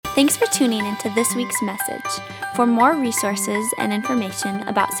Thanks for tuning into this week's message. For more resources and information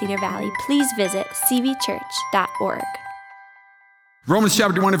about Cedar Valley, please visit cvchurch.org. Romans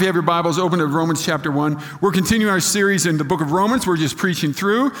chapter 1, if you have your Bibles, open to Romans chapter 1. We're continuing our series in the book of Romans. We're just preaching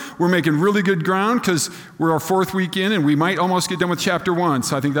through. We're making really good ground because we're our fourth week in and we might almost get done with chapter 1.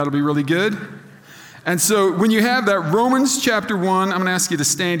 So I think that'll be really good. And so when you have that Romans chapter 1, I'm going to ask you to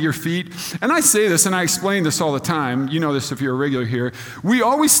stand to your feet. And I say this and I explain this all the time. You know this if you're a regular here. We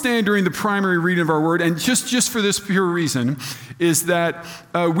always stand during the primary reading of our word. And just for this pure reason is that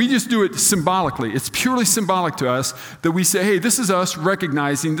we just do it symbolically. It's purely symbolic to us that we say, hey, this is us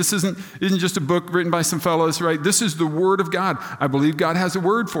recognizing this isn't just a book written by some fellows, right? This is the word of God. I believe God has a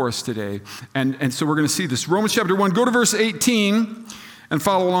word for us today. And so we're going to see this. Romans chapter 1, go to verse 18 and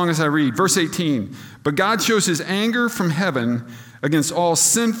follow along as I read. Verse 18, but God shows his anger from heaven against all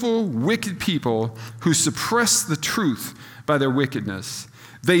sinful, wicked people who suppress the truth by their wickedness.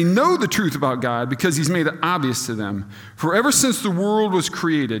 They know the truth about God because he's made it obvious to them. For ever since the world was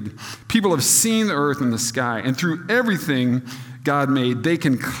created, people have seen the earth and the sky, and through everything God made, they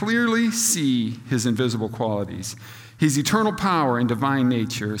can clearly see his invisible qualities, his eternal power and divine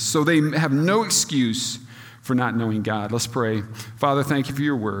nature, so they have no excuse for not knowing God. Let's pray. Father, thank you for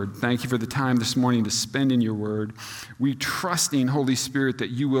your word. Thank you for the time this morning to spend in your word. We trusting, Holy Spirit,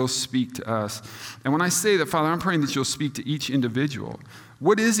 that you will speak to us. And when I say that, Father, I'm praying that you'll speak to each individual.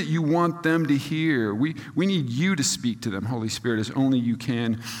 What is it you want them to hear? We need you to speak to them, Holy Spirit, as only you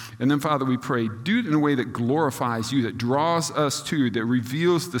can. And then, Father, we pray, do it in a way that glorifies you, that draws us to you, that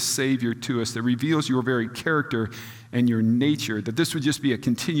reveals the Savior to us, that reveals your very character and your nature, that this would just be a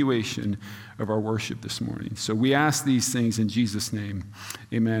continuation of our worship this morning. So we ask these things in Jesus' name.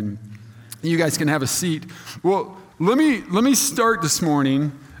 Amen. You guys can have a seat. Well, let me start this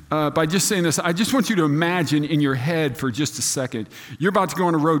morning by just saying this. I just want you to imagine in your head for just a second, you're about to go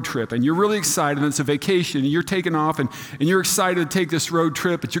on a road trip and you're really excited and it's a vacation and you're taking off and you're excited to take this road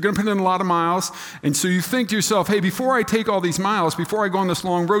trip, but you're going to put in a lot of miles. And so you think to yourself, hey, before I take all these miles, before I go on this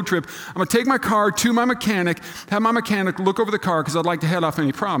long road trip, I'm going to take my car to my mechanic, have my mechanic look over the car because I'd like to head off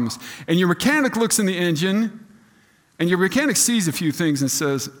any problems. And your mechanic looks in the engine and your mechanic sees a few things and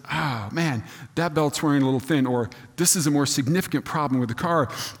says, oh, man, that belt's wearing a little thin, or this is a more significant problem with the car.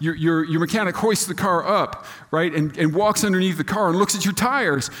 Your mechanic hoists the car up, right, and walks underneath the car and looks at your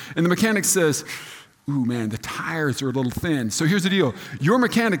tires. And the mechanic says, ooh, man, the tires are a little thin. So here's the deal. Your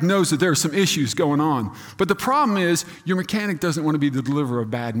mechanic knows that there are some issues going on. But the problem is your mechanic doesn't want to be the deliverer of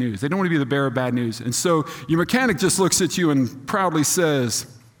bad news. They don't want to be the bearer of bad news. And so your mechanic just looks at you and proudly says,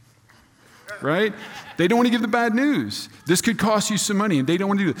 right? They don't want to give the bad news. This could cost you some money, and they don't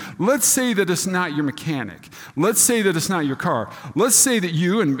want to do it. Let's say that it's not your mechanic. Let's say that it's not your car. Let's say that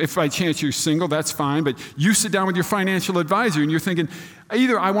you, and if by chance you're single, that's fine, but you sit down with your financial advisor, and you're thinking,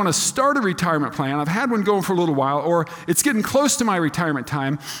 either I want to start a retirement plan, I've had one going for a little while, or it's getting close to my retirement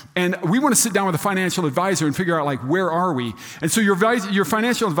time, and we want to sit down with a financial advisor and figure out, like, where are we? And so your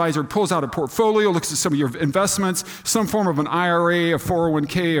financial advisor pulls out a portfolio, looks at some of your investments, some form of an IRA, a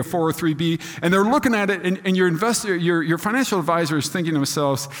 401k, a 403b, and they're looking at it, and your financial advisor is thinking to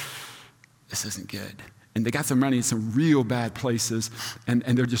themselves, this isn't good. And they got some money in some real bad places, and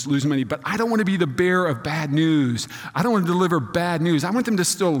they're just losing money. But I don't want to be the bearer of bad news. I don't want to deliver bad news. I want them to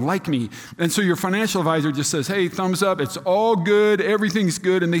still like me. And so your financial advisor just says, hey, thumbs up, it's all good, everything's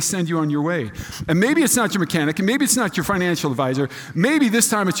good, and they send you on your way. And maybe it's not your mechanic, and maybe it's not your financial advisor. Maybe this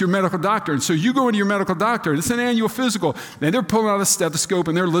time it's your medical doctor. And so you go into your medical doctor, and it's an annual physical, and they're pulling out a stethoscope,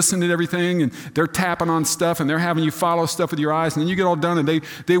 and they're listening to everything, and they're tapping on stuff, and they're having you follow stuff with your eyes, and then you get all done, and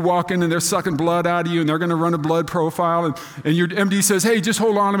they walk in, and they're sucking blood out of you, and they're going to run a blood profile, and your MD says, hey, just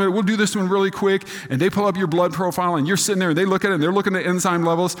hold on a minute, we'll do this one really quick, and they pull up your blood profile, and you're sitting there, and they look at it, and they're looking at enzyme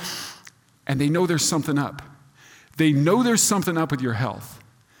levels, and they know there's something up. They know there's something up with your health,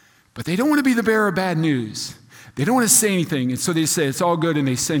 but they don't want to be the bearer of bad news. They don't want to say anything, and so they say, it's all good, and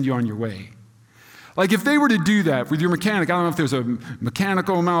they send you on your way. Like if they were to do that with your mechanic, I don't know if there's a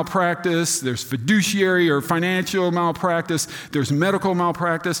mechanical malpractice, there's fiduciary or financial malpractice, there's medical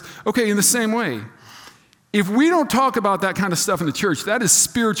malpractice. Okay, in the same way, if we don't talk about that kind of stuff in the church, that is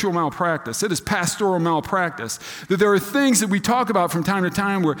spiritual malpractice. It is pastoral malpractice. That there are things that we talk about from time to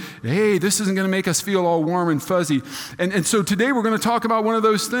time where, hey, this isn't going to make us feel all warm and fuzzy. And so today we're going to talk about one of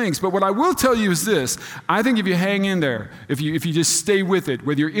those things. But what I will tell you is this. I think if you hang in there, if you just stay with it,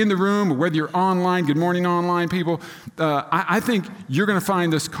 whether you're in the room or whether you're online, good morning online people, I think you're going to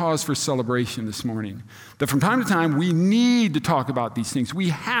find this cause for celebration this morning. That from time to time, we need to talk about these things. We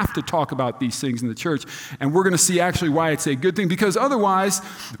have to talk about these things in the church. And we're going to see actually why it's a good thing. Because otherwise,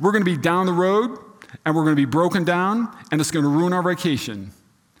 we're going to be down the road, and we're going to be broken down, and it's going to ruin our vacation.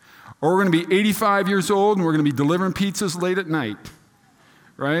 Or we're going to be 85 years old and we're going to be delivering pizzas late at night,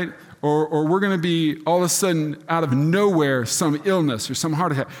 right? Or we're going to be all of a sudden out of nowhere, some illness or some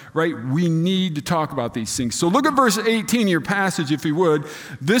heart attack, right? We need to talk about these things. So look at verse 18 in your passage, if you would.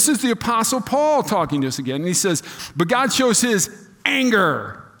 This is the Apostle Paul talking to us again. And he says, but God shows his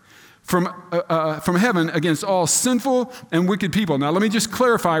anger from heaven against all sinful and wicked people. Now, let me just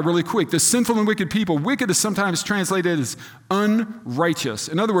clarify really quick. The sinful and wicked people, wicked is sometimes translated as unrighteous.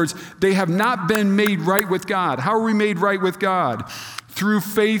 In other words, they have not been made right with God. How are we made right with God? Through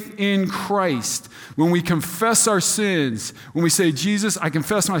faith in Christ. When we confess our sins, when we say, Jesus, I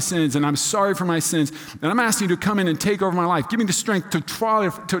confess my sins and I'm sorry for my sins, and I'm asking you to come in and take over my life. Give me the strength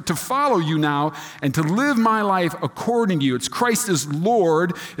to follow you now and to live my life according to you. It's Christ as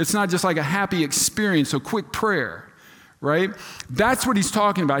Lord. It's not just like a happy experience, a quick prayer, right? That's what he's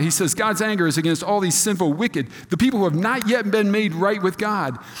talking about. He says God's anger is against all these sinful, wicked, the people who have not yet been made right with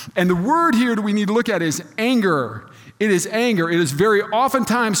God. And the word here that we need to look at is anger. It is anger. It is very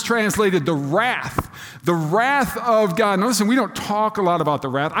oftentimes translated the wrath of God. Now listen, we don't talk a lot about the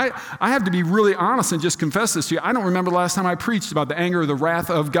wrath. I have to be really honest and just confess this to you. I don't remember the last time I preached about the anger or the wrath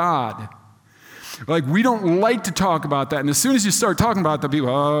of God. Like, we don't like to talk about that. And as soon as you start talking about that, people,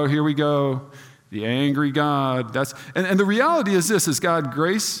 oh, here we go. The angry God. And the reality is this: is God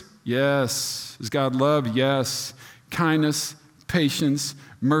grace? Yes. Is God love? Yes. Kindness, patience,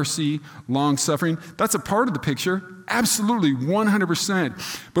 mercy, long-suffering. That's a part of the picture. Absolutely,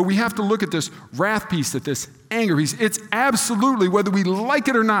 100%. But we have to look at this wrath piece, at this anger piece. It's absolutely, whether we like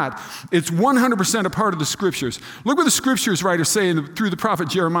it or not, it's 100% a part of the Scriptures. Look what the Scriptures writers say through the prophet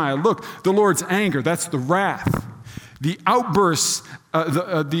Jeremiah. Look, the Lord's anger, that's the wrath. The outbursts,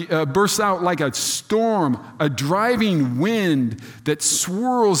 bursts out like a storm, a driving wind that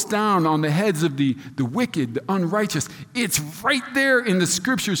swirls down on the heads of the wicked, the unrighteous. It's right there in the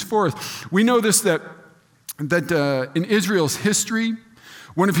Scriptures for us. We know this, that in Israel's history,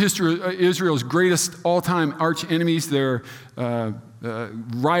 one of Israel's greatest all-time arch enemies, their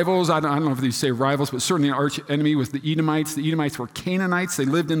rivals, I don't know if they say rivals, but certainly an arch enemy was the Edomites. The Edomites were Canaanites. They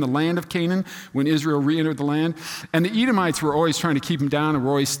lived in the land of Canaan when Israel re-entered the land. And the Edomites were always trying to keep them down and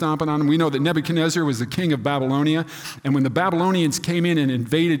were always stomping on them. We know that Nebuchadnezzar was the king of Babylonia. And when the Babylonians came in and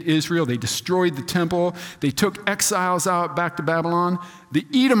invaded Israel, they destroyed the temple. They took exiles out back to Babylon. The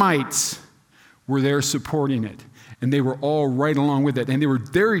Edomites were there supporting it. And they were all right along with it. And they were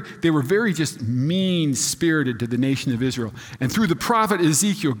very just mean-spirited to the nation of Israel. And through the prophet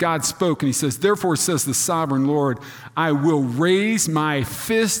Ezekiel, God spoke, and he says, therefore says the sovereign Lord, I will raise my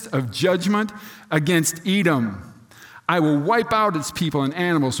fist of judgment against Edom. I will wipe out its people and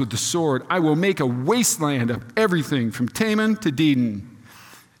animals with the sword. I will make a wasteland of everything from Teman to Dedan.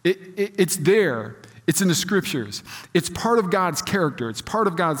 It's there. It's in the Scriptures. It's part of God's character. It's part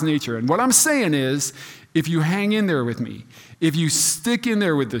of God's nature. And what I'm saying is, if you hang in there with me, if you stick in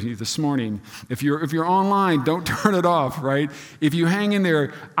there with me this morning, if you're online, don't turn it off, right? If you hang in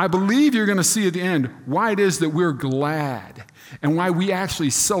there, I believe you're going to see at the end why it is that we're glad and why we actually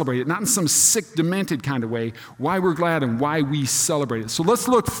celebrate it, not in some sick, demented kind of way, why we're glad and why we celebrate it. So let's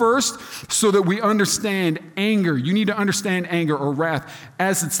look first so that we understand anger. You need to understand anger or wrath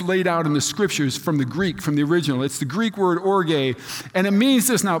as it's laid out in the Scriptures from the Greek, from the original. It's the Greek word orge, and it means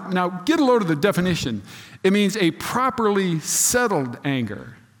this. Now get a load of the definition. It means a properly settled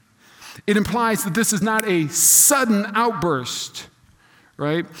anger. It implies that this is not a sudden outburst,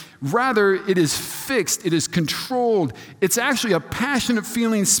 right? Rather, it is fixed, it is controlled. It's actually a passionate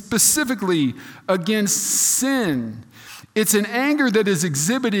feeling specifically against sin. It's an anger that is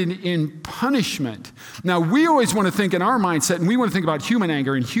exhibited in punishment. Now, we always want to think in our mindset, and we want to think about human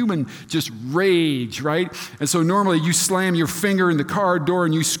anger and human just rage, right? And so normally you slam your finger in the car door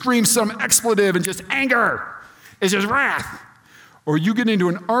and you scream some expletive and just anger. It's just wrath. Or you get into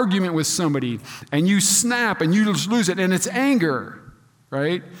an argument with somebody and you snap and you just lose it, and it's anger.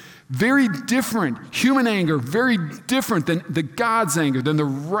 Right? Very different. Human anger, very different than the God's anger, than the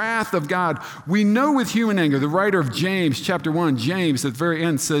wrath of God. We know with human anger, the writer of James, chapter 1, James, at the very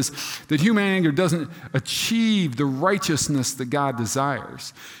end says that human anger doesn't achieve the righteousness that God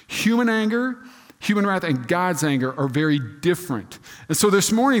desires. Human anger, human wrath, and God's anger are very different. And so this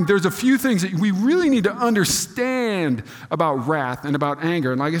morning, there's a few things that we really need to understand about wrath and about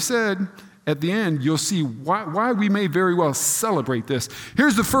anger. And like I said, at the end, you'll see why we may very well celebrate this.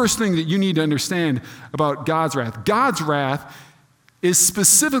 Here's the first thing that you need to understand about God's wrath. God's wrath is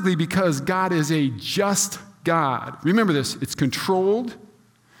specifically because God is a just God. Remember this, it's controlled,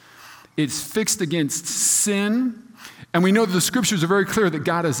 it's fixed against sin, And we know that the scriptures are very clear that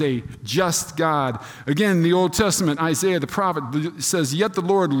God is a just God. Again, in the Old Testament, Isaiah the prophet says, "Yet the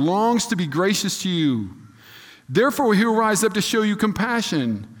Lord longs to be gracious to you. Therefore he will rise up to show you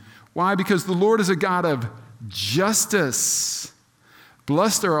compassion." Why? Because the Lord is a God of justice.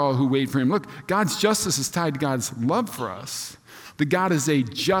 Blessed are all who wait for him. Look, God's justice is tied to God's love for us. That God is a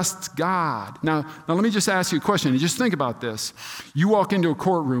just God. Now let me just ask you a question, and just think about this. You walk into a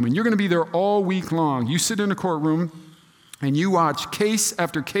courtroom, and you're going to be there all week long. You sit in a courtroom, and you watch case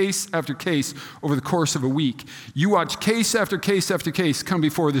after case after case over the course of a week. You watch case after case after case come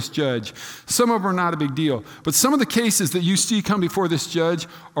before this judge. Some of them are not a big deal, but some of the cases that you see come before this judge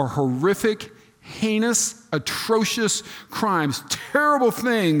are horrific, heinous, atrocious crimes, terrible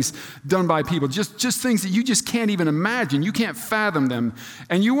things done by people, just things that you just can't even imagine. You can't fathom them.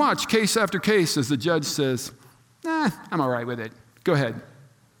 And you watch case after case as the judge says, I'm all right with it. Go ahead.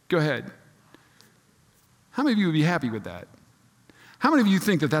 Go ahead. How many of you would be happy with that? How many of you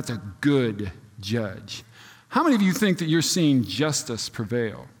think that that's a good judge? How many of you think that you're seeing justice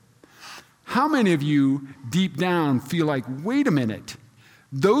prevail? How many of you deep down feel like, wait a minute,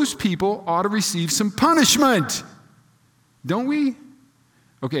 those people ought to receive some punishment? Don't we?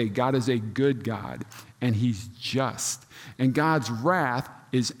 Okay, God is a good God, and he's just. And God's wrath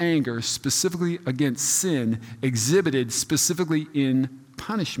is anger specifically against sin, exhibited specifically in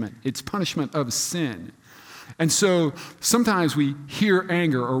punishment. It's punishment of sin. And so sometimes we hear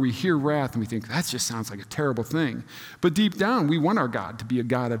anger or we hear wrath and we think, that just sounds like a terrible thing. But deep down, we want our God to be a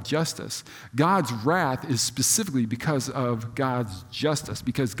God of justice. God's wrath is specifically because of God's justice,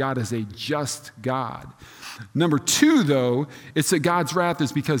 because God is a just God. Number two, though, it's that God's wrath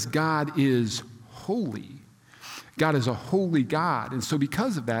is because God is holy. God is a holy God. And so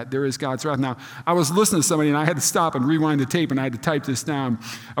because of that, there is God's wrath. Now, I was listening to somebody, and I had to stop and rewind the tape, and I had to type this down.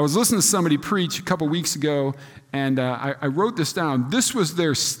 I was listening to somebody preach a couple weeks ago, and I wrote this down. This was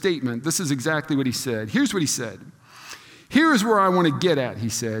their statement. This is exactly what he said. Here's what he said. Here is where I want to get at, he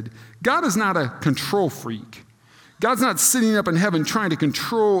said. God is not a control freak. God's not sitting up in heaven trying to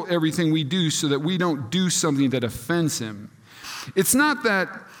control everything we do so that we don't do something that offends him. It's not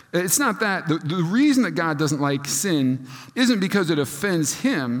that the reason that God doesn't like sin isn't because it offends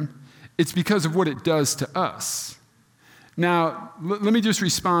him, it's because of what it does to us. Now, let me just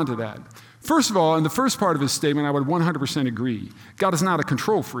respond to that. First of all, in the first part of his statement, I would 100% agree. God is not a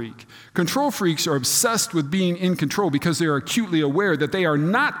control freak. Control freaks are obsessed with being in control because they are acutely aware that they are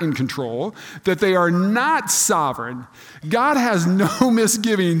not in control, that they are not sovereign. God has no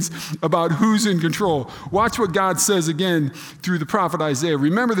misgivings about who's in control. Watch what God says again through the prophet Isaiah.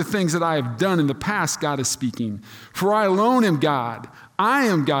 Remember the things that I have done in the past, God is speaking. For I alone am God. I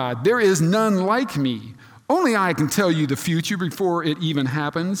am God. There is none like me. Only I can tell you the future before it even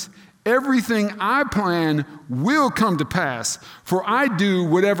happens. Everything I plan will come to pass, for I do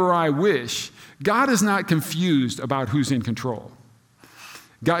whatever I wish. God is not confused about who's in control.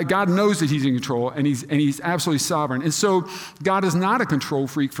 God knows that he's in control, and he's absolutely sovereign. And so God is not a control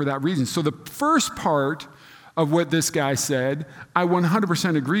freak for that reason. So the first part of what this guy said, I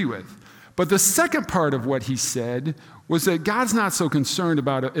 100% agree with. But the second part of what he said was that God's not so concerned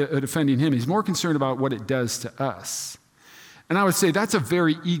about it offending him. He's more concerned about what it does to us. And I would say that's a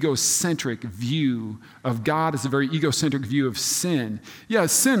very egocentric view of God. It's a very egocentric view of sin. Yeah,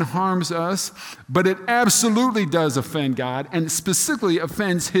 sin harms us, but it absolutely does offend God, and specifically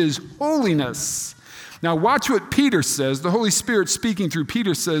offends his holiness. Now watch what Peter says. The Holy Spirit speaking through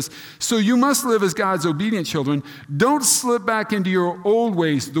Peter says, so you must live as God's obedient children. Don't slip back into your old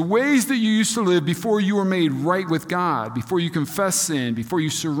ways, the ways that you used to live before you were made right with God, before you confess sin, before you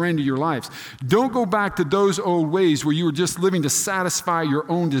surrender your lives. Don't go back to those old ways where you were just living to satisfy your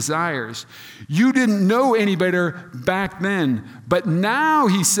own desires. You didn't know any better back then. But now,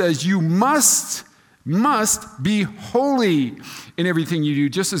 he says, you must be holy in everything you do,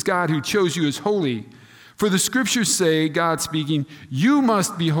 just as God who chose you is holy. For the scriptures say, God speaking, you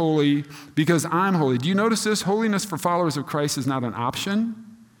must be holy because I'm holy. Do you notice this? Holiness for followers of Christ is not an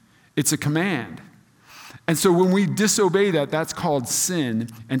option. It's a command. And so when we disobey that, that's called sin.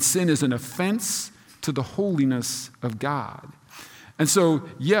 And sin is an offense to the holiness of God. And so,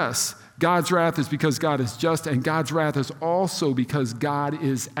 yes, God's wrath is because God is just, and God's wrath is also because God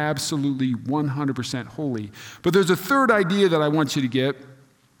is absolutely 100% holy. But there's a third idea that I want you to get,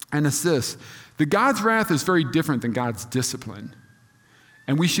 and it's this. That God's wrath is very different than God's discipline.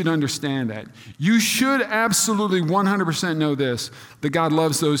 And we should understand that. You should absolutely 100% know this, that God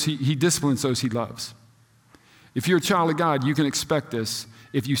loves those, he disciplines those he loves. If you're a child of God, you can expect this.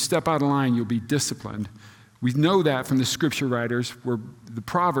 If you step out of line, you'll be disciplined. We know that from the scripture writers where the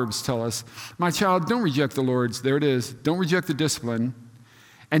Proverbs tell us, my child, don't reject the Lord's, there it is, don't reject the discipline,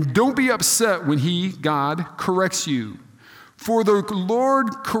 and don't be upset when he, God, corrects you. For the Lord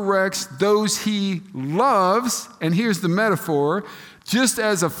corrects those he loves, and here's the metaphor, just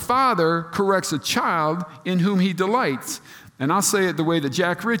as a father corrects a child in whom he delights. And I'll say it the way that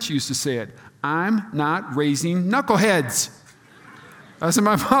Jack Rich used to say it, I'm not raising knuckleheads. That's what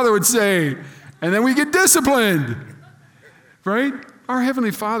my father would say. And then we get disciplined, right? Our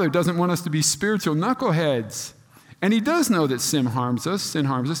Heavenly Father doesn't want us to be spiritual knuckleheads. And he does know that sin harms us,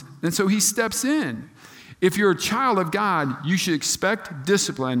 and so he steps in. If you're a child of God, you should expect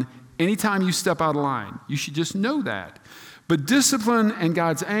discipline anytime you step out of line. You should just know that. But discipline and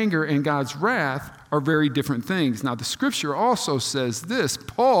God's anger and God's wrath are very different things. Now, the scripture also says this.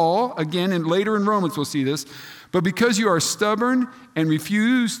 Paul, again, and later in Romans we'll see this, but because you are stubborn and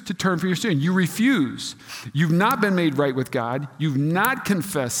refuse to turn from your sin, you refuse. You've not been made right with God. You've not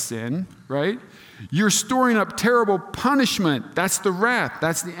confessed sin, right? You're storing up terrible punishment. That's the wrath.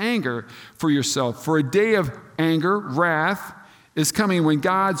 That's the anger for yourself. For a day of anger, wrath, is coming when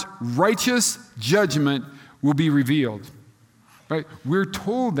God's righteous judgment will be revealed. Right? We're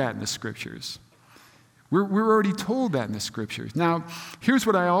told that in the scriptures. We're already told that in the scriptures. Now, here's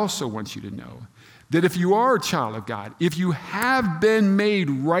what I also want you to know. That if you are a child of God, if you have been made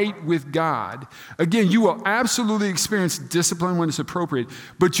right with God, again, you will absolutely experience discipline when it's appropriate,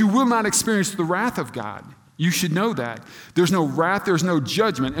 but you will not experience the wrath of God. You should know that. There's no wrath, there's no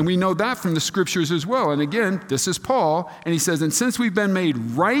judgment, and we know that from the scriptures as well. And again, this is Paul, and he says, and since we've been made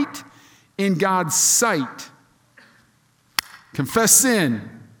right in God's sight, confess sin,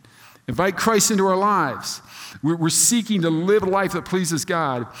 invite Christ into our lives. We're seeking to live a life that pleases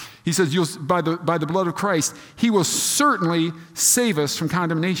God. He says, by the blood of Christ, he will certainly save us from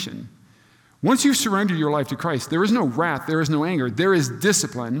condemnation. Once you've surrendered your life to Christ, there is no wrath, there is no anger, there is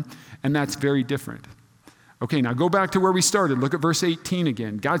discipline, and that's very different. Okay, now go back to where we started. Look at verse 18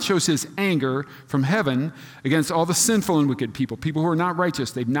 again. God shows his anger from heaven against all the sinful and wicked people who are not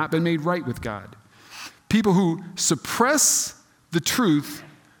righteous. They've not been made right with God. People who suppress the truth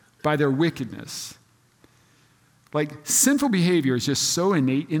by their wickedness. Like, sinful behavior is just so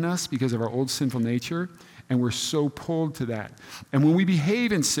innate in us because of our old sinful nature, and we're so pulled to that. And when we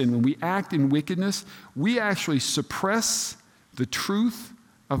behave in sin, when we act in wickedness, we actually suppress the truth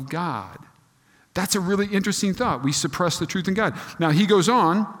of God. That's a really interesting thought. We suppress the truth in God. Now, he goes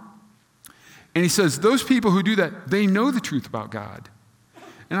on, and he says, those people who do that, they know the truth about God.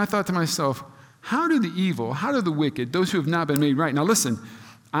 And I thought to myself, how do the wicked, those who have not been made right? Now, listen,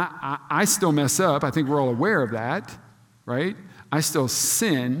 I still mess up. I think we're all aware of that, right? I still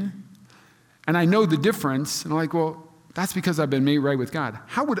sin, and I know the difference. And I'm like, well, that's because I've been made right with God.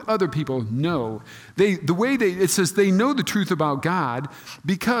 How would other people know? It says they know the truth about God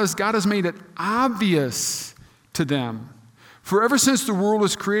because God has made it obvious to them. For ever since the world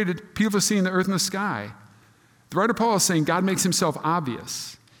was created, people have seen the earth and the sky. The writer Paul is saying God makes himself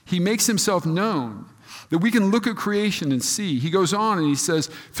obvious. He makes himself known, that we can look at creation and see. He goes on and he says,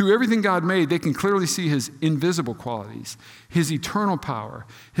 through everything God made, they can clearly see his invisible qualities, his eternal power,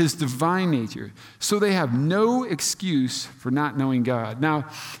 his divine nature. So they have no excuse for not knowing God. Now,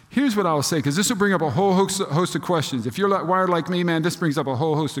 here's what I'll say, because this will bring up a whole host of questions. If you're wired like me, man, this brings up a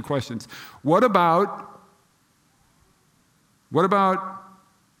whole host of questions. What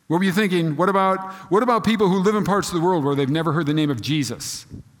were you thinking? What about people who live in parts of the world where they've never heard the name of Jesus?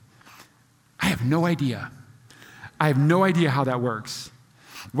 I have no idea. I have no idea how that works.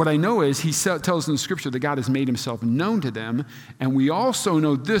 What I know is he tells in the scripture that God has made himself known to them, and we also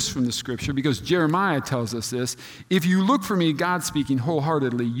know this from the scripture because Jeremiah tells us this. If you look for me, God speaking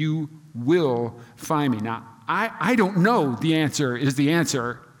wholeheartedly, you will find me. Now, I don't know the answer is the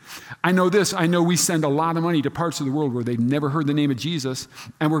answer. I know this. I know we send a lot of money to parts of the world where they've never heard the name of Jesus,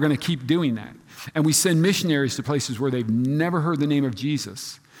 and we're going to keep doing that. And we send missionaries to places where they've never heard the name of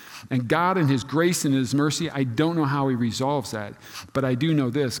Jesus. And God in his grace and his mercy, I don't know how he resolves that, but I do know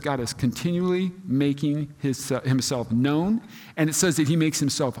this. God is continually making himself known, and it says that he makes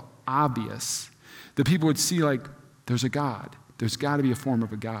himself obvious. That people would see like, there's a God. There's got to be a form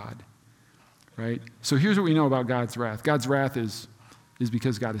of a God, right? So here's what we know about God's wrath. God's wrath is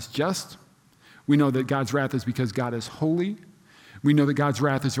because God is just. We know that God's wrath is because God is holy. We know that God's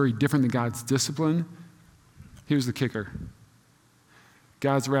wrath is very different than God's discipline. Here's the kicker.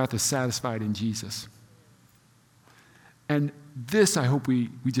 God's wrath is satisfied in Jesus. And this I hope we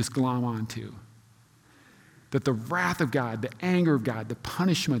just glom onto. That the wrath of God, the anger of God, the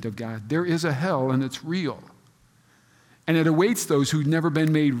punishment of God, there is a hell and it's real. And it awaits those who've never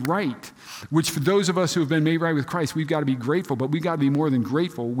been made right, which for those of us who have been made right with Christ, we've got to be grateful, but we've got to be more than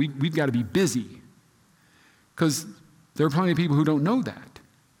grateful. We've got to be busy. Because there are plenty of people who don't know that,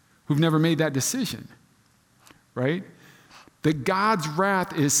 who've never made that decision, right? That God's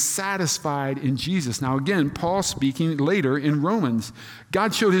wrath is satisfied in Jesus. Now again, Paul speaking later in Romans,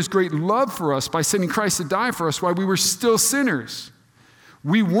 God showed his great love for us by sending Christ to die for us while we were still sinners.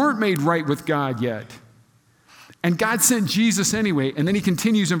 We weren't made right with God yet. And God sent Jesus anyway. And then he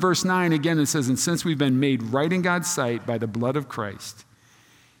continues in verse 9 again and says, and since we've been made right in God's sight by the blood of Christ,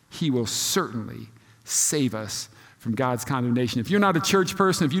 he will certainly save us from God's condemnation. If you're not a church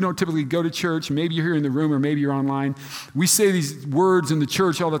person, if you don't typically go to church, maybe you're here in the room or maybe you're online, we say these words in the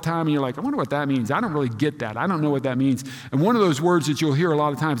church all the time and you're like, I wonder what that means. I don't really get that. I don't know what that means. And one of those words that you'll hear a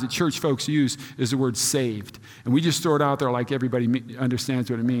lot of times that church folks use is the word saved. And we just throw it out there like everybody understands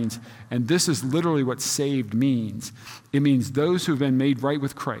what it means. And this is literally what saved means. It means those who have been made right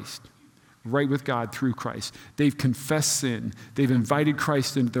with Christ, right with God through Christ. They've confessed sin. They've invited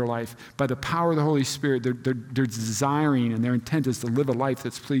Christ into their life. By the power of the Holy Spirit, they're desiring and their intent is to live a life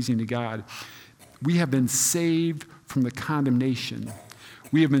that's pleasing to God. We have been saved from the condemnation.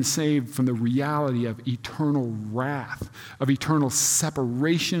 We have been saved from the reality of eternal wrath, of eternal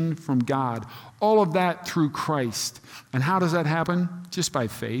separation from God. All of that through Christ. And how does that happen? Just by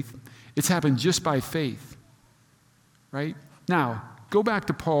faith. It's happened just by faith, right? Now, go back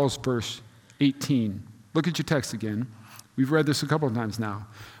to Paul's verse 18. Look at your text again. We've read this a couple of times now.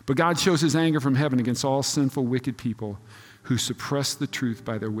 But God shows his anger from heaven against all sinful, wicked people who suppress the truth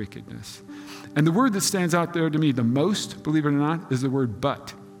by their wickedness. And the word that stands out there to me the most, believe it or not, is the word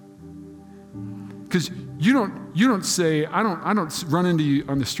but. Because you don't say, I don't run into you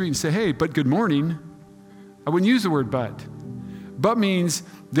on the street and say, hey, but good morning. I wouldn't use the word but. But means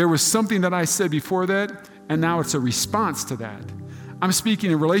there was something that I said before that, and now it's a response to that. I'm speaking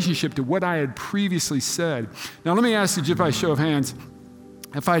in relationship to what I had previously said. Now, let me ask you, just by show of hands,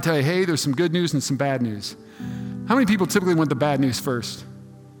 if I tell you, hey, there's some good news and some bad news, how many people typically want the bad news first?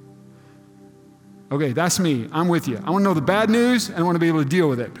 Okay, that's me. I'm with you. I want to know the bad news, and I want to be able to deal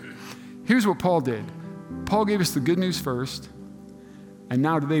with it. Here's what Paul did. Paul gave us the good news first, and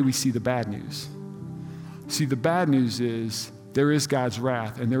now today we see the bad news. See, the bad news is there is God's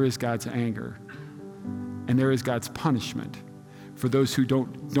wrath, and there is God's anger, and there is God's punishment for those who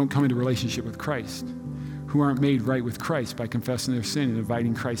don't come into relationship with Christ, who aren't made right with Christ by confessing their sin and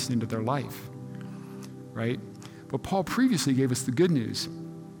inviting Christ into their life, right? But Paul previously gave us the good news.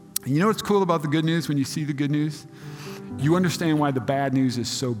 And you know what's cool about the good news when you see the good news? You understand why the bad news is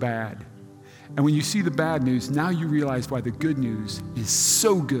so bad. And when you see the bad news, now you realize why the good news is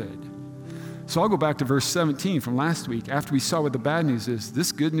so good. So I'll go back to verse 17 from last week. After we saw what the bad news is,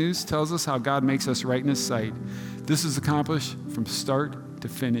 this good news tells us how God makes us right in his sight. This is accomplished from start to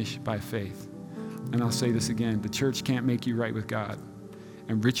finish by faith. And I'll say this again, the church can't make you right with God.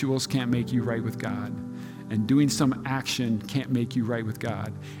 And rituals can't make you right with God. And doing some action can't make you right with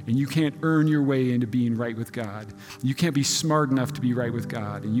God. And you can't earn your way into being right with God. You can't be smart enough to be right with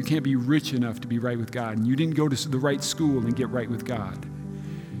God. And you can't be rich enough to be right with God. And you didn't go to the right school and get right with God.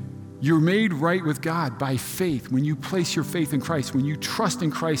 You're made right with God by faith when you place your faith in Christ, when you trust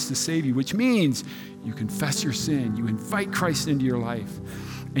in Christ to save you, which means you confess your sin, you invite Christ into your life,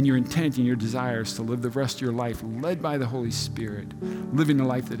 and your intent and your desire is to live the rest of your life led by the Holy Spirit, living a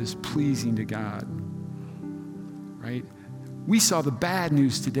life that is pleasing to God, right? We saw the bad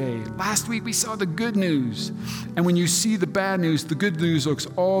news today. Last week we saw the good news. And when you see the bad news, the good news looks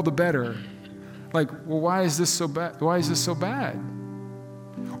all the better. Like, well, why is this so bad? Why is this so bad?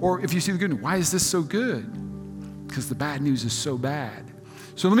 Or if you see the good news, why is this so good? Because the bad news is so bad.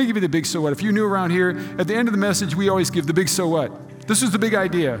 So let me give you the big so what. If you're new around here, at the end of the message, we always give the big so what. This is the big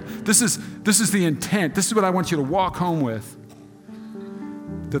idea. This is the intent. This is what I want you to walk home with.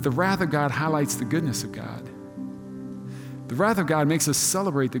 That the wrath of God highlights the goodness of God. The wrath of God makes us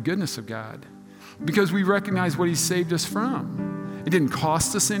celebrate the goodness of God because we recognize what he saved us from. It didn't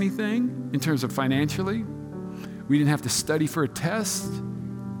cost us anything in terms of financially. We didn't have to study for a test.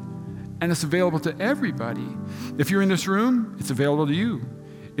 And it's available to everybody. If you're in this room, it's available to you.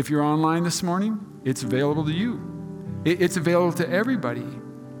 If you're online this morning, it's available to you. It's available to everybody.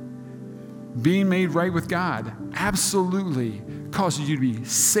 Being made right with God absolutely causes you to be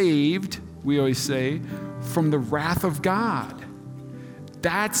saved, we always say, from the wrath of God.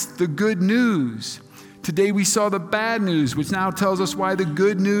 That's the good news. Today we saw the bad news, which now tells us why the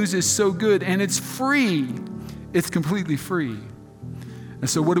good news is so good, and it's free. It's completely free. And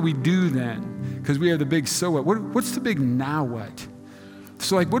so what do we do then? Because we have the big so what. What's the big now what?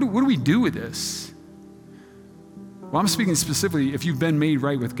 So like, what do we do with this? Well, I'm speaking specifically if you've been made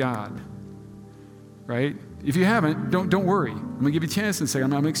right with God, right? If you haven't, don't worry. I'm going to give you a chance in a second. I'm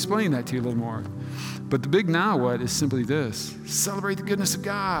going to explain that to you a little more. But the big now what is simply this. Celebrate the goodness of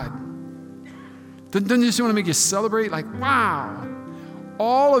God. Doesn't it just want to make you celebrate? Like, wow,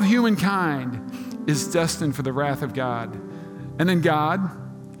 all of humankind is destined for the wrath of God. And then God,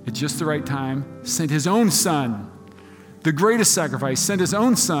 at just the right time, sent his own son, the greatest sacrifice, sent his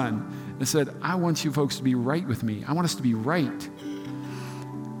own son and said, I want you folks to be right with me. I want us to be right.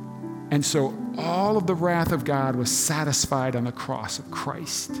 And so all of the wrath of God was satisfied on the cross of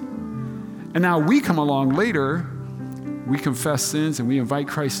Christ. And now we come along later, we confess sins and we invite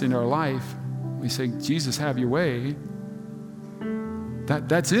Christ into our life. We say, Jesus, have your way.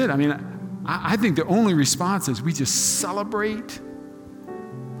 That's it. I mean, I think the only response is we just celebrate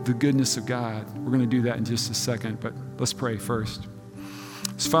the goodness of God. We're going to do that in just a second, but let's pray first.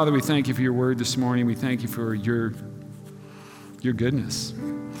 So, Father, we thank you for your word this morning. We thank you for your goodness.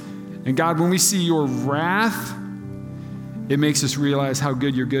 And God, when we see your wrath, it makes us realize how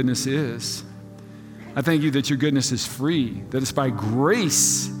good your goodness is. I thank you that your goodness is free, that it's by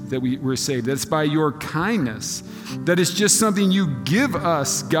grace that we're saved, that it's by your kindness, that it's just something you give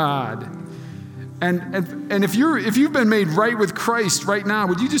us, God. And if you've been made right with Christ right now,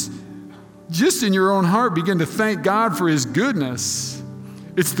 would you just in your own heart begin to thank God for his goodness?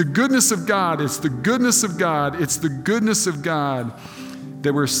 It's the goodness of God. It's the goodness of God. It's the goodness of God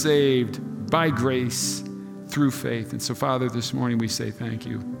that we're saved by grace through faith. And so, Father, this morning we say thank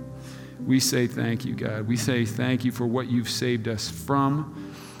you. We say thank you, God. We say thank you for what you've saved us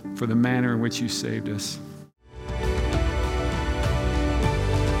from, for the manner in which you saved us.